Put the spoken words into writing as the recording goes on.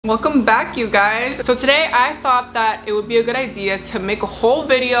Welcome back, you guys. So today I thought that it would be a good idea to make a whole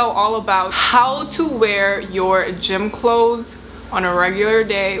video all about how to wear your gym clothes on a regular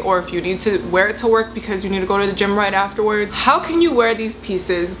day, or if you need to wear it to work because you need to go to the gym right afterwards. How can you wear these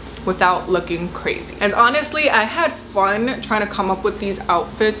pieces without looking crazy? And honestly, I had fun trying to come up with these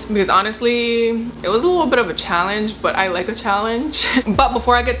outfits because honestly it was a little bit of a challenge, but I like a challenge. But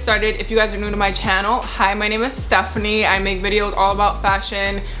before I get started, if you guys are new to my channel, hi, my name is Stephanie. I make videos all about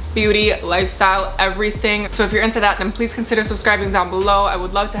fashion, beauty, lifestyle, everything. So if you're into that, then please consider subscribing down below. I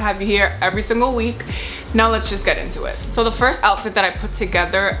would love to have you here every single week. Now let's just get into it. So the first outfit that I put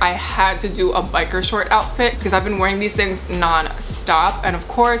together, I had to do a biker short outfit because I've been wearing these things non-stop, and of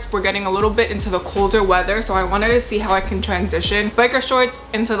course we're getting a little bit into the colder weather, so I wanted to see how I can transition biker shorts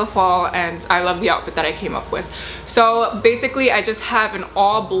into the fall, and I love the outfit that I came up with. So basically I just have an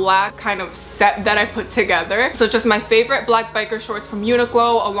all black kind of set that I put together. So just my favorite black biker shorts from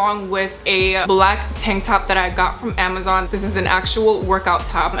Uniqlo, along with a black tank top that I got from Amazon. This is an actual workout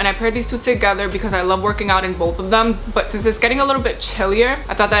top, and I paired these two together because I love working out in both of them. But since it's getting a little bit chillier,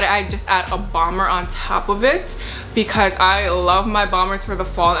 I thought that I'd just add a bomber on top of it because I love my bombers for the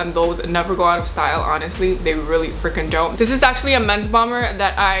fall, and those never go out of style. Honestly, they really freaking don't. This is actually a men's bomber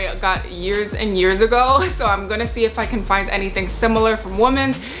that I got years and years ago, so I'm gonna see if I can find anything similar from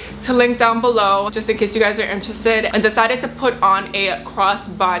women's to link down below just in case you guys are interested. And decided to put on a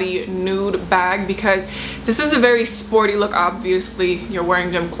crossbody nude bag because this is a very sporty look. Obviously you're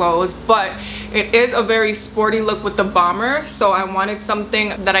wearing gym clothes, but it is a very sporty look with the bomber, so I wanted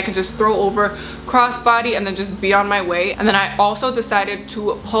something that I could just throw over crossbody and then just be on my way. And then I also decided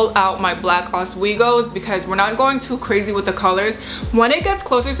to pull out my black Oswegos because we're not going too crazy with the colors. When it gets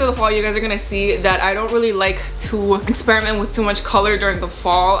closer to the fall, you guys are gonna see that I don't really like to experiment with too much color during the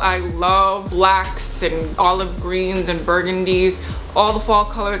fall. I love blacks and olive greens and burgundies, all the fall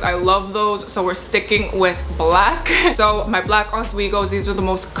colors. I love those, so we're sticking with black. So my black Oswegos, these are the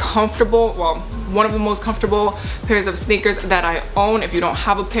most comfortable, well, one of the most comfortable pairs of sneakers that I own. If you don't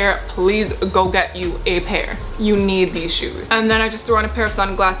have a pair, please go get you a pair. You need these shoes. And then I just threw on a pair of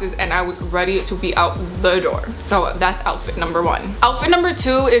sunglasses and I was ready to be out the door. So that's outfit number one. Outfit number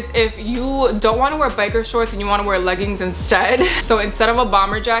two is if you don't want to wear biker shorts and you want to wear leggings instead. So instead of a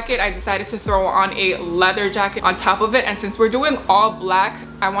bomber jacket, I decided to throw on a leather jacket on top of it. And since we're doing all black,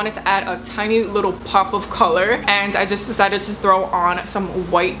 I wanted to add a tiny little pop of color, and I just decided to throw on some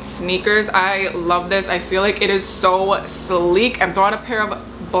white sneakers. I love this. I feel like it is so sleek. And throw on a pair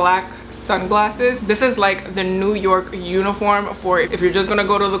of black sunglasses. This is like the New York uniform for if you're just gonna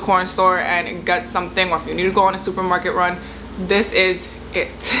go to the corner store and get something, or if you need to go on a supermarket run. This is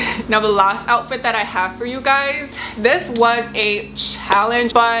it. Now the last outfit that I have for you guys, this was a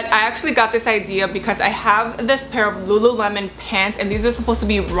challenge, but I actually got this idea because I have this pair of Lululemon pants, and these are supposed to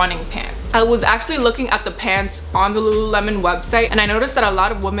be running pants. I was actually looking at the pants on the Lululemon website, and I noticed that a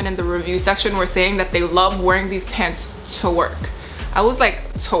lot of women in the review section were saying that they love wearing these pants to work. I was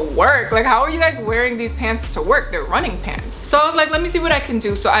like, to work? Like, how are you guys wearing these pants to work? They're running pants. So I was like, let me see what I can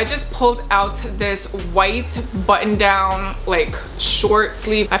do. So I just pulled out this white button down, like short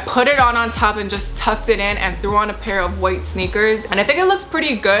sleeve. I put it on top and just tucked it in and threw on a pair of white sneakers. And I think it looks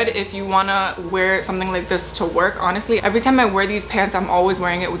pretty good if you wanna wear something like this to work. Honestly, every time I wear these pants, I'm always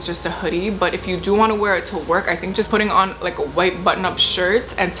wearing it with just a hoodie. But if you do wanna wear it to work, I think just putting on like a white button-up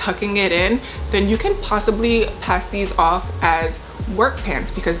shirt and tucking it in, then you can possibly pass these off as work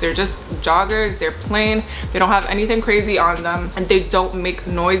pants because they're just joggers. They're plain, they don't have anything crazy on them, and they don't make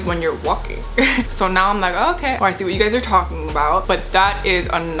noise when you're walking. So now I'm like, okay, I see what you guys are talking about. But that is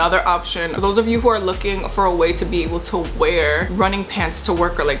another option for those of you who are looking for a way to be able to wear running pants to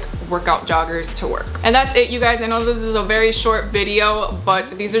work, or like workout joggers to work. And that's it, you guys. I know this is a very short video,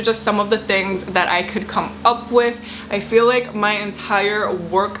 but these are just some of the things that I could come up with. I feel like my entire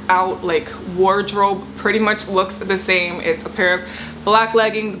workout like wardrobe pretty much looks the same. It's a pair of black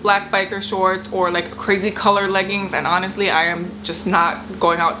leggings, black biker shorts, or like crazy color leggings. And honestly, I am just not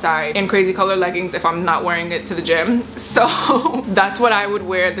going outside in crazy color leggings if I'm not wearing it to the gym. So that's what I would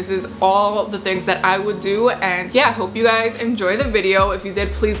wear. This is all the things that I would do. And yeah, I hope you guys enjoy the video. If you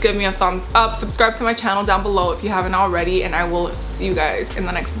did, please give me a thumbs up. Subscribe to my channel down below if you haven't already, and I will see you guys in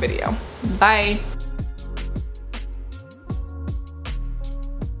the next video. Bye.